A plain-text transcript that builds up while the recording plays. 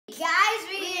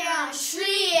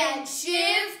and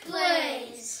Shiv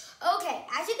Plays. Okay,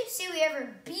 as you can see, we have a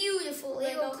beautiful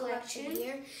Lego collection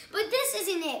here. But this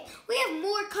isn't it. We have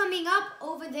more coming up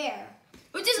over there.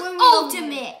 Which is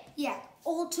ultimate. Yeah,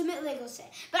 ultimate Lego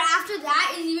set. But after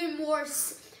that is even more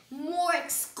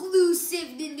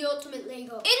exclusive than the ultimate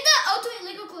Lego. In the ultimate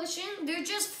Lego collection, they're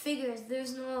just figures.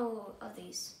 There's no of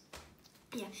these.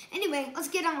 Yeah. Anyway, let's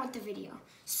get on with the video.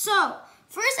 So,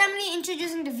 first I'm going to be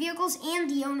introducing the vehicles and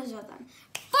the owners of them.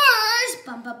 First,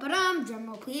 drum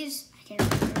roll please. I can't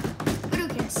remember. But who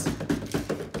cares?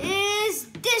 Is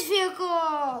this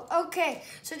vehicle. Okay,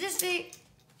 so this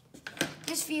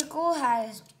vehicle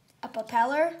has a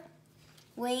propeller,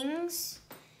 wings,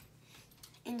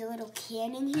 and a little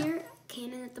cannon here.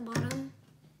 Cannon at the bottom.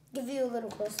 Give you a little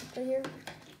close-up right here.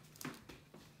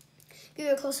 Give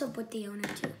you a close-up with the owner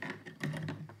too.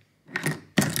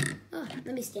 Oh,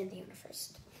 let me stand the owner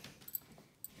first.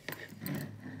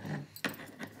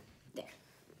 There.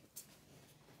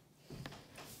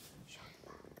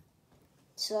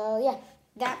 So yeah,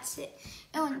 that's it.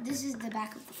 Oh, and this is the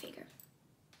back of the figure.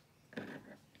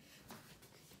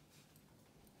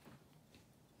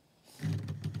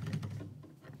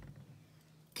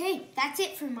 Okay, that's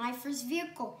it for my first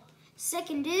vehicle.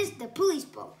 Second is the police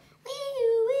boat.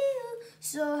 Wee-oo.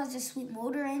 So it has a sweet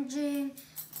motor engine,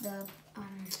 the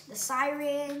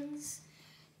sirens,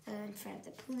 in front of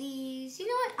the police. You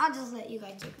know what? I'll just let you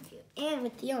guys take a view. And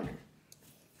with the owner.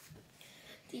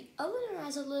 The owner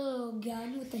has a little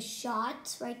gun with the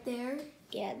shots right there.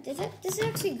 Yeah,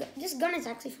 this gun is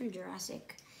actually from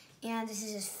Jurassic. And this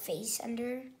is his face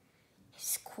under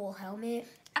his cool helmet.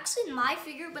 Actually, my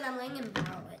figure, but I'm letting him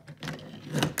borrow it.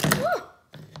 Oh!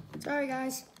 Sorry,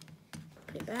 guys.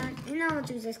 Put it back. And now I'll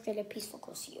do this to get a peaceful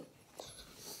close to you.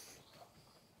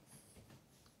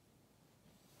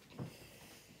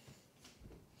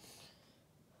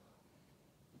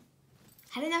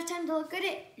 Had enough time to look at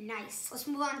it? Nice. Let's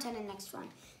move on to the next one.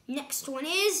 Next one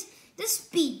is the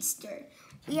Speedster.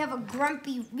 We have a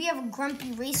grumpy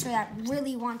racer that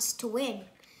really wants to win.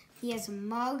 He has a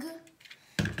mug.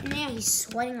 And yeah, he's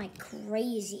sweating like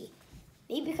crazy.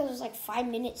 Maybe because it was like 5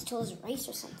 minutes till his race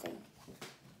or something.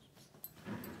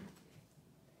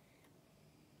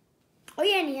 Oh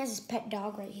yeah, and he has his pet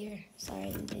dog right here. Sorry,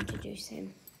 I didn't introduce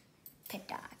him. Pet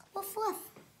dog. Woof woof.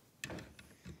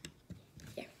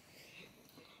 There.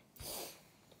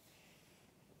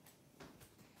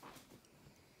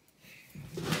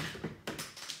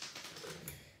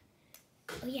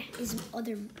 Oh yeah, his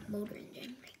other motor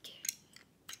engine right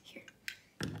here.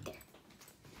 There.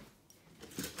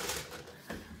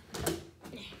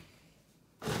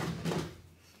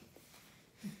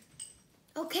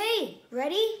 Okay,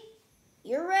 ready?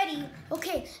 You're ready.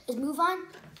 Okay, let's move on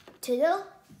to the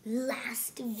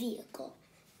last vehicle.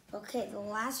 Okay, the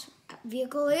last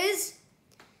vehicle is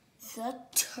the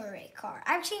turret car.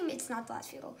 Actually, it's not the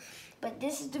last vehicle, but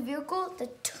this is the vehicle, the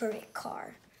turret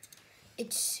car.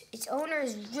 Its owner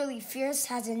is really fierce,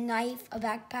 has a knife, a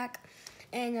backpack,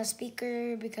 and a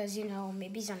speaker because, you know,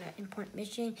 maybe he's on an important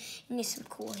mission. He needs some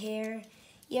cool hair.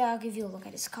 Yeah, I'll give you a look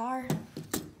at his car.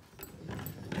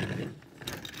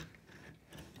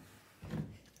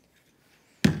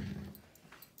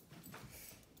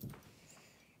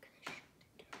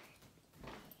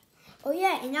 Oh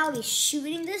yeah, and now I'll be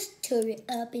shooting this turret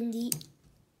up in the...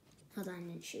 Hold on, I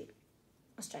didn't shoot.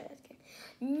 Let's try that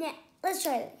again. Let's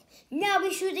try that. Now I'll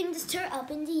be shooting this turret up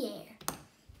in the air.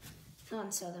 Oh,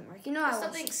 I'm still didn't work. You know,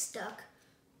 Something stuck.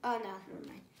 Oh no, never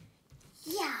mind.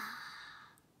 Yeah.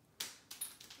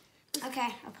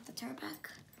 Okay, I'll put the turret back.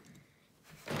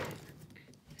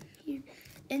 Here.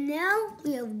 And now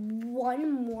we have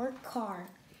one more car.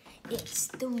 It's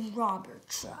the robber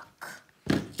truck.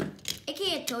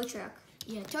 AKA a tow truck.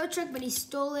 Yeah, tow truck, but he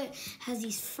stole it. Has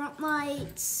these front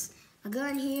lights, a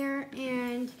gun here,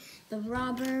 and the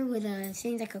robber with a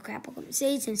thing that could grapple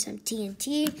compensates and some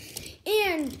TNT,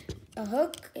 and a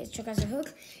hook. His truck has a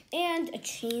hook and a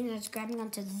chain that's grabbing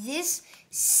onto this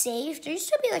safe. There used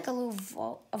to be like a little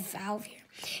valve here,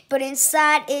 but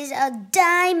inside is a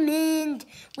diamond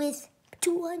with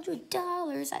 $200.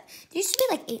 There used to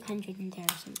be like 800 in there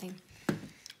or something.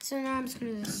 So now I'm just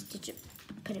gonna stitch it.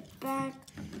 Put it back.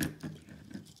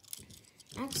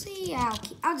 Actually, yeah,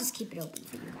 I'll just keep it open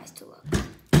for you guys to look.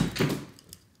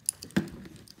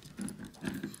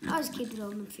 I'll just keep it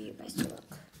open for you guys to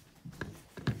look.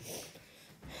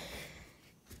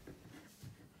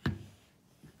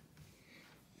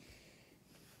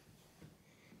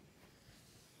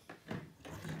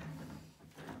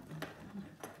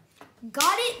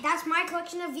 Got it? That's my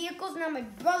collection of vehicles. Now my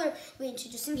brother will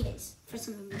introduce his. For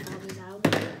some of you all these out.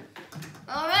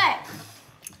 All right.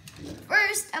 First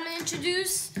first, I'm gonna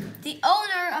introduce the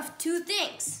owner of two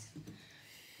things.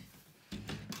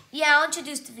 Yeah, I'll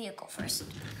introduce the vehicle first.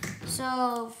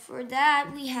 So for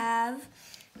that, we have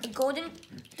the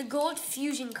gold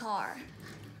fusion car.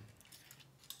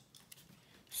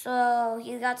 So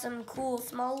he's got some cool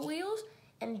small wheels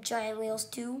and giant wheels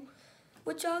too,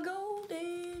 which are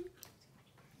golden.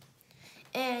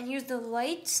 And here's the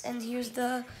lights, and here's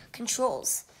the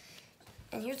controls.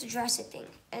 And here's the dressing thing.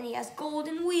 And he has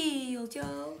golden wheels,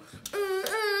 yo.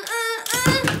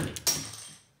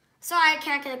 Sorry, I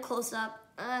can't get a close up.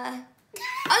 I'll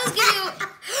just give you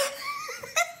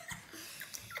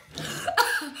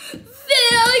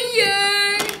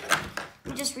failure.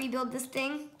 We just rebuild this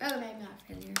thing. Oh, no, not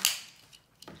failure.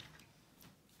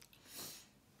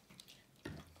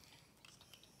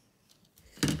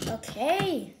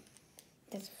 Okay.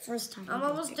 That's the first time. I'm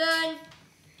almost done.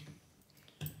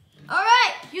 All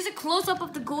right, here's a close-up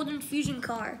of the golden fusion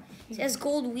car. It has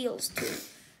gold wheels too.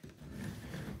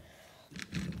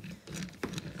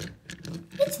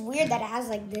 It's weird that it has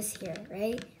like this here,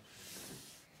 right?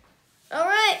 All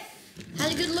right,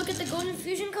 had a good look at the golden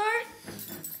fusion car.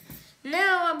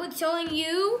 Now I'll be telling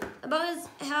you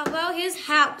about his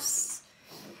house.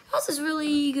 House is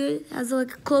really good. Has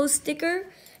like a close sticker,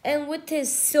 and with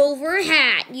his silver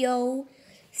hat, yo,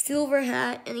 silver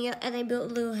hat, and I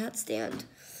built a little hat stand.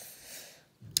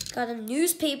 Got a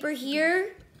newspaper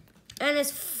here, and his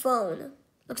phone.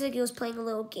 Looks like he was playing a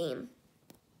little game.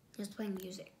 He was playing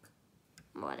music.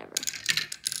 Whatever.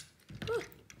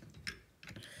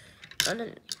 Oh, no.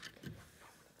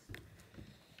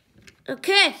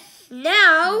 Okay,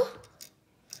 now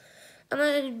I'm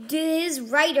gonna do his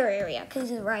rider area because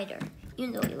he's a rider.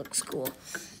 Even though he looks cool.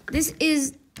 This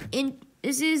is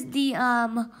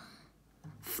the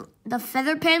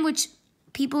feather pen which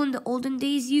people in the olden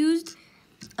days used.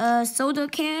 A soda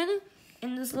can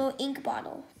and this little ink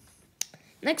bottle.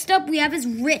 Next up, we have his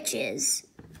riches.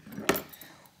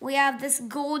 We have this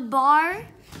gold bar,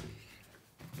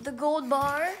 the gold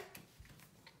bar,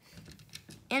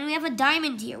 and we have a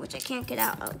diamond here, which I can't get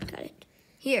out. Oh, got it.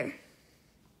 Here,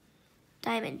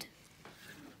 diamond.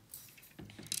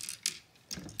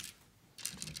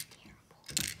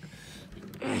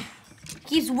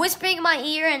 He's whispering in my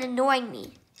ear and annoying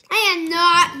me. I am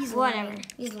not. He's Whatever. lying.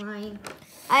 He's lying.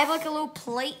 I have like a little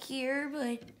plate here, but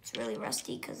it's really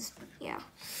rusty because, yeah.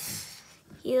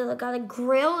 You got a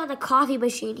grill and a coffee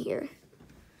machine here.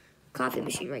 Coffee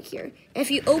machine right here. If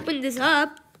you open this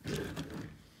up,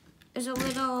 there's a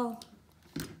little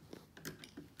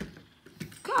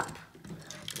cup.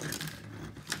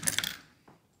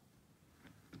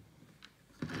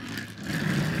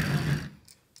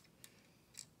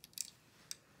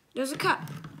 There's a cup.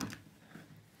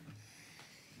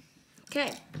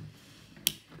 Okay.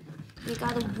 We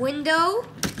got a window.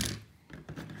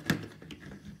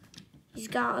 He's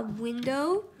got a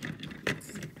window.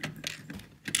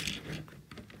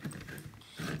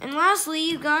 And lastly,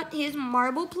 you got his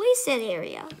marble playset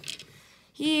area.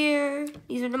 Here,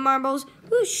 these are the marbles.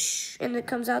 Whoosh, and it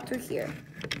comes out through here.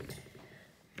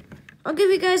 I'll give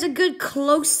you guys a good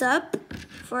close-up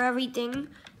for everything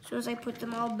as soon as I put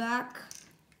them all back.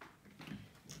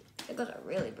 Because they're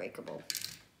really breakable.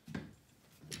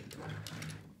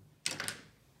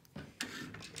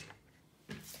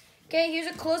 Okay, here's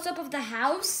a close-up of the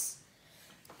house.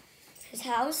 His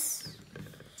house.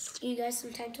 Give you guys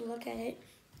some time to look at it.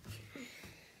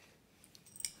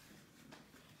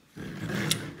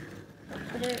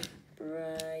 Put it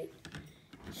right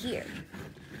here.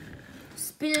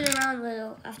 Spin it around a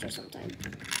little after some time.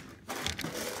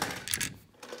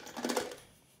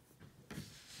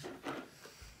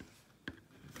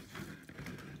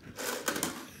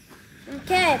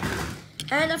 Okay,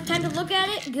 had enough time to look at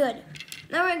it? Good.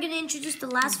 Now we're gonna introduce the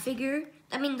last figure,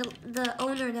 the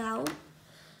owner now,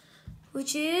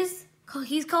 which is,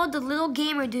 he's called the Little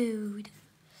Gamer Dude.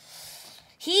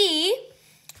 He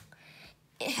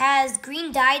has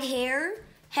green dyed hair,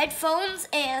 headphones,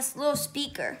 and a little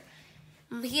speaker.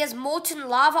 He has molten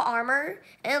lava armor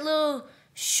and a little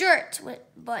shirt with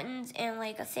buttons and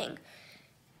like a thing.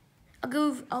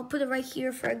 I'll put it right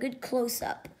here for a good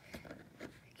close-up.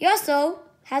 He also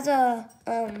has a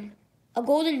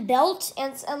golden belt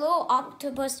and a little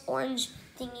octopus orange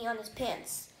thingy on his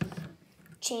pants.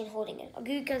 Chain holding it. I'll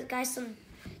give you guys some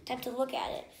time to look at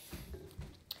it.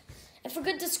 And for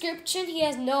good description, he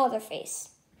has no other face.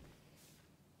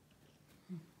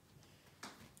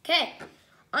 Okay,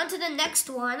 on to the next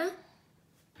one,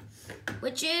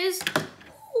 which is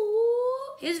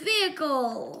his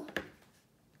vehicle.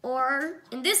 Or,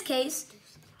 in this case,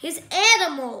 his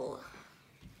animal.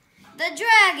 The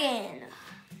dragon.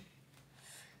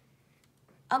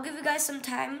 I'll give you guys some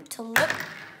time to look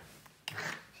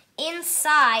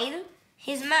inside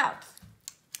his mouth.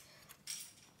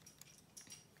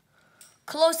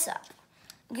 Close up.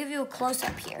 I'll give you a close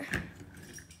up here.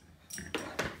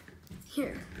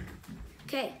 Here.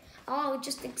 Okay, I'll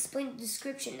just explain the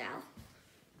description now.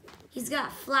 He's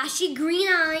got flashy green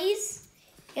eyes.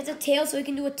 He has a tail so he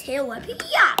can do a tail whip.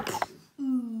 Yeah!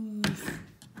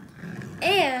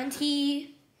 And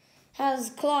he has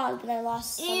claws, but I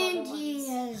lost some other ones. And he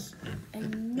has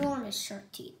enormous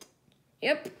sharp teeth.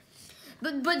 Yep.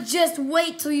 But just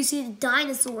wait till you see the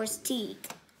dinosaur's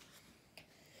teeth.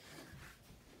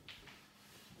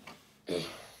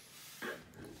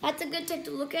 That's a good time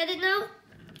to look at it now.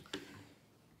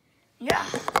 Yeah.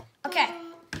 Okay.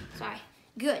 Sorry.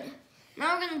 Good.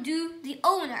 Now we're gonna do the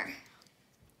owner.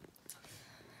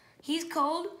 He's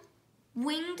called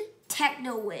Winged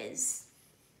Techno Whiz.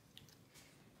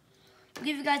 I'll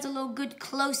give you guys a little good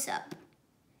close-up.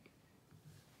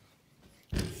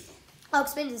 I'll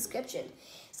explain the description.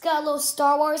 He's got a little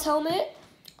Star Wars helmet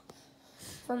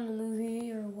from the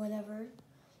movie or whatever.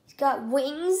 He's got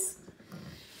wings.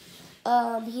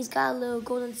 He's got a little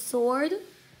golden sword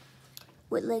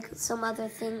with like some other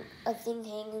thing, a thing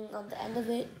hanging on the end of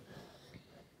it.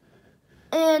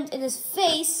 And in his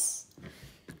face,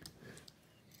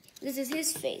 this is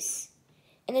his face.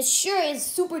 And his shirt is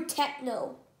super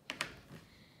techno.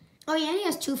 Oh yeah, and he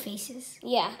has two faces.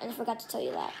 Yeah, and I forgot to tell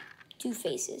you that. Two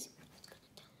faces.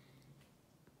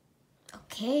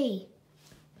 Okay.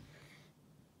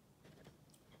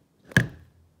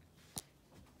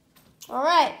 All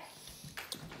right.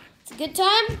 It's a good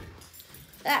time.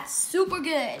 That's super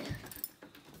good.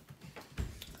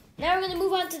 Now we're going to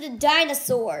move on to the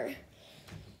dinosaur.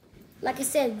 Like I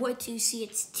said, wait till you see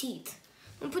its teeth.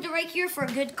 I'm going to put it right here for a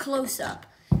good close-up.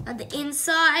 On the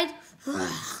inside.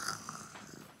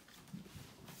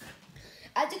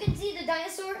 As you can see, the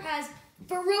dinosaur has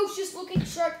ferocious looking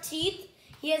sharp teeth.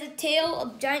 He has a tail,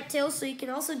 a giant tail, so you can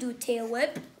also do a tail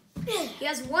whip. He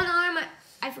has one arm.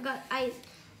 I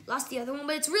lost the other one,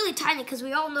 but it's really tiny because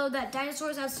we all know that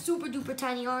dinosaurs have super duper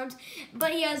tiny arms,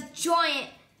 but he has giant,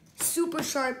 super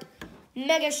sharp,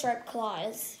 mega sharp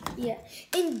claws. Yeah.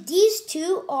 And these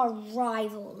two are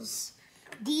rivals.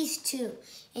 These two.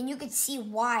 And you can see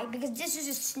why. Because this is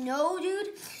a snow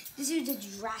dude. This is a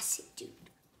Jurassic dude.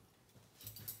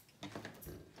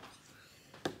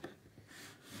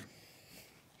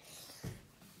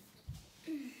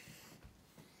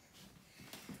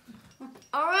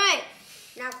 All right.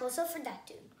 Now close up for that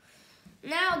dude.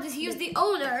 Now here's the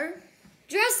owner,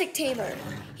 Jurassic Tamer.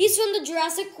 He's from the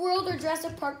Jurassic World or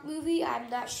Jurassic Park movie. I'm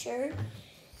not sure.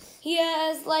 He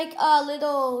has like a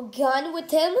little gun with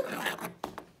him.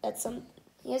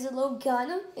 He has a little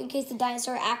gun in case the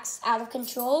dinosaur acts out of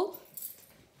control.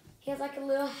 He has like a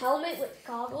little helmet with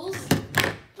goggles.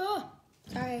 Oh,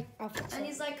 sorry. And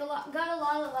he's like got a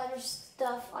lot of other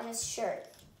stuff on his shirt.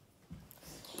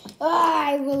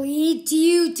 I will eat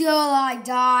you till I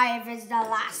die if it's the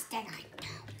last thing I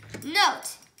do.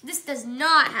 Note, this does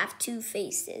not have two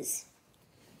faces.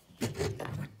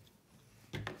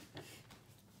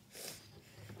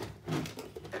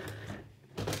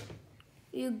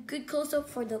 You good close up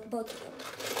for both of them.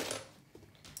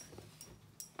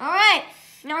 All right,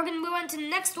 now we're gonna move on to the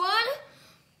next one,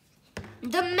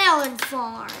 the melon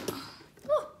farm.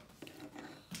 Woo.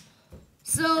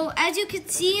 So as you can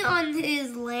see on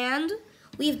his land,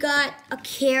 we've got a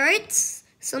carrot,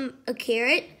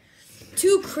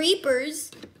 two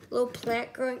creepers, a little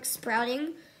plant growing,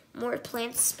 sprouting, more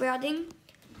plants sprouting,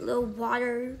 a little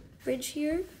water bridge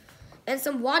here, and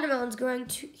some watermelons growing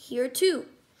here too.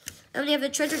 And we have a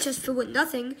treasure chest filled with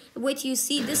nothing. And wait till you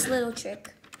see this little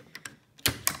trick.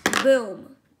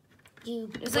 Boom.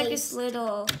 It's like this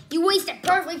little. You wasted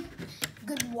perfectly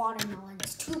good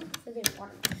watermelons. Two good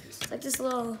watermelons. It's like this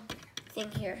little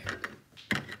thing here.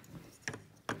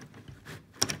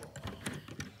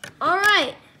 All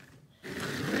right.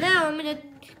 Now I'm gonna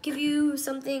give you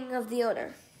something of the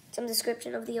owner, some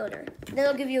description of the owner. Then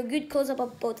I'll give you a good close-up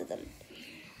of both of them.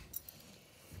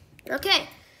 Okay.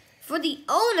 For the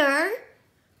owner,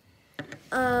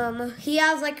 he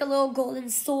has like a little golden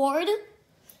sword.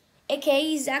 Okay,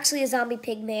 he's actually a zombie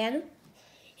pig man.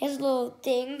 He has a little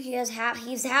thing. He's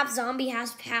half zombie,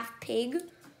 half pig.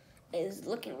 Is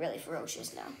looking really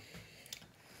ferocious now.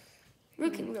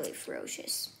 Looking really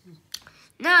ferocious.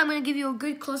 Now I'm gonna give you a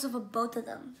good close-up of both of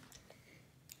them.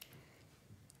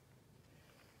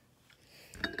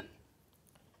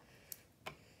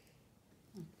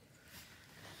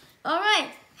 All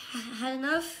right. Had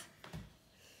enough?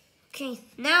 Okay,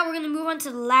 now we're going to move on to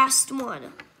the last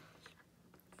one.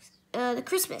 The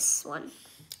Christmas one.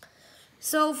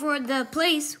 So for the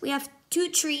place, we have 2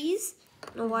 trees. I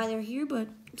don't know why they're here, but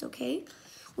it's okay.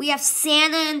 We have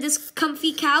Santa and this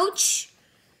comfy couch.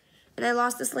 And I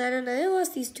lost this lantern, and I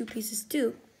lost these 2 pieces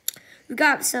too. We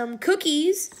got some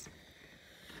cookies.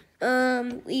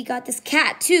 We got this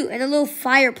cat too, and a little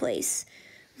fireplace.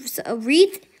 So a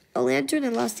wreath, a lantern,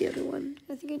 and I lost the other one.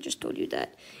 I think I just told you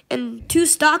that. And 2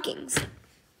 stockings.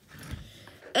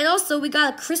 And also we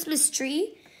got a Christmas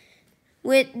tree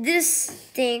with this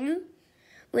thing,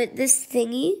 with this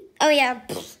thingy. Oh yeah,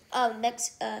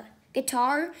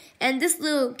 guitar, and this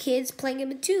little kid's playing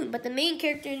him a tune. But the main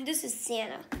character in this is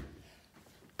Santa.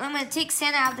 I'm gonna take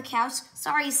Santa out of the couch.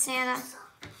 Sorry, Santa.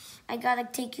 I gotta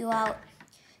take you out.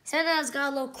 Santa's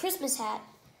got a little Christmas hat.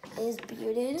 It is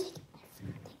bearded.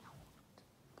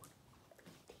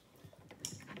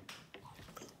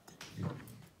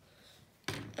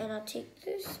 And I'll take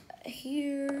this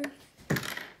here.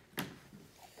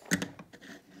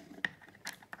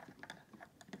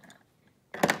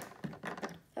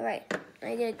 All right,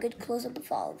 I get a good close-up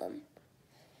of all of them.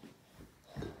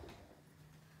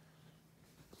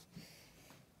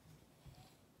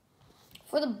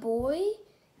 For the boy,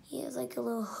 he has like a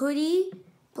little hoodie,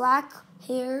 black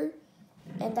hair,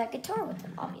 and that guitar with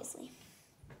him, obviously.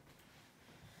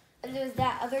 And there's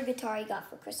that other guitar he got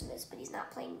for Christmas, but he's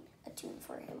not playing a tune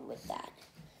for him with that.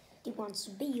 He wants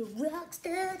to be a rock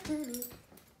star.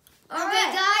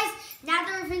 Alright, Guys, now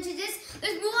that we're finished with this,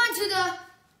 let's move on to the...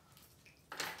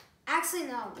 Actually,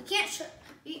 no, we can't show...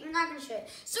 We're not going to show it.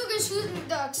 So we're going to show you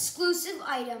the exclusive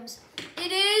items.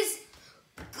 It is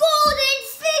golden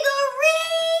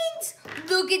figurines!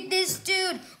 Look at this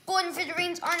dude. Golden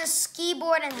figurines on a ski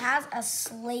board and has a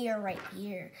Slayer right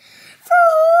here.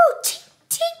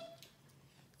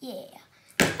 Yeah.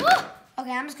 Oh!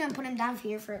 Okay, I'm just going to put him down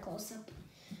here for a close-up.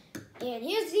 And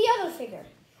here's the other figure.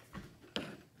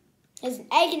 There's an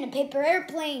egg in a paper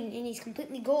airplane, and he's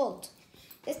completely gold.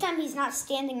 This time he's not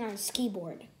standing on a ski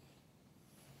board.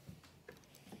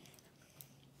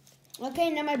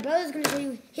 Okay, now my brother's going to show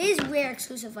you his rare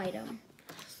exclusive item.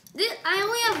 I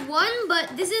only have one,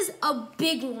 but this is a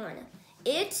big one.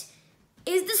 It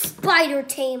is the Spider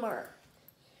Tamer.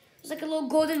 There's like a little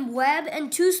golden web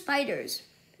and 2 spiders.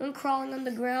 One crawling on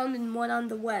the ground and one on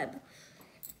the web.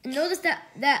 And notice that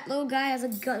that little guy has a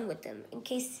gun with him in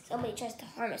case somebody tries to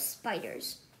harm his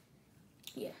spiders.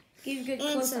 Yeah. Give you a good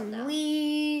And close up some now.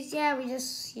 leaves. Yeah, we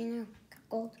just, got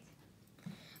gold.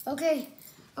 Okay.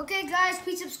 Okay, guys,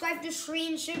 please subscribe to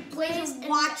Shreen Should Plays and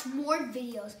watch more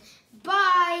videos.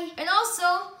 Bye. And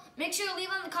also, make sure to leave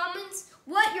in the comments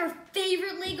what your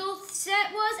favorite Lego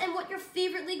set was and what your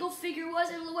favorite Lego figure was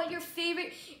and what your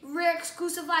favorite rare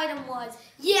exclusive item was.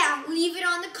 Yeah, leave it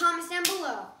on the comments down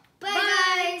below.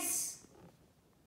 Bye. Guys.